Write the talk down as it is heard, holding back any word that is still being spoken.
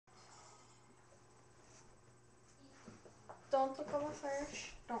Don't look at my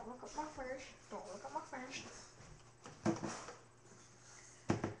fish. Don't look at my fish. Don't look at my fish.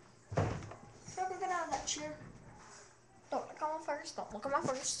 So get out of that chair. Don't look at my fish. Don't look at my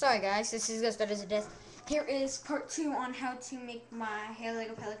fish. Sorry guys, this is Ghost as a Death. Here is part 2 on how to make my hair like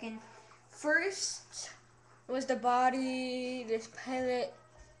a pelican. First was the body, this pilot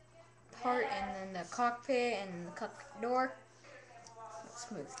part, and then the cockpit and the cockpit door. Let's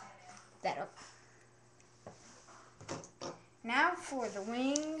smooth that up. Now for the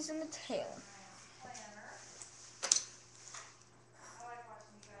wings and the tail.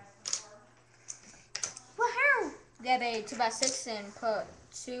 Woohoo! Grab a 2x6 and put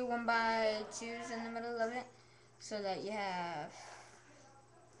 2 1x2s in the middle of it so that you have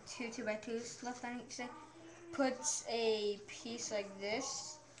 2 2x2s left on each side. Put a piece like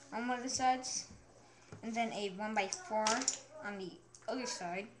this on one of the sides and then a 1x4 on the other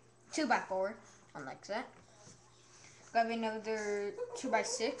side. 2x4 on like that. Grab another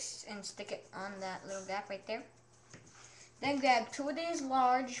 2x6 and stick it on that little gap right there. Then grab 2 of these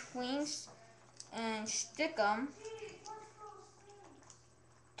large wings and stick them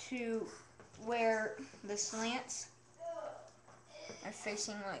to where the slants are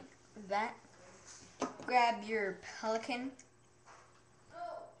facing like that. Grab your pelican,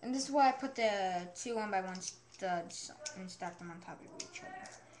 and this is why I put the 2 1x1 studs and stack them on top of each other.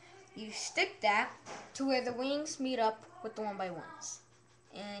 You stick that to where the wings meet up with the 1x1s,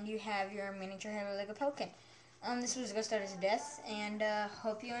 and you have your miniature hair like a pelican. This was Ghost as a Death, and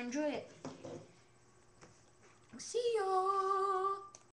hope you enjoyed it. See y'all.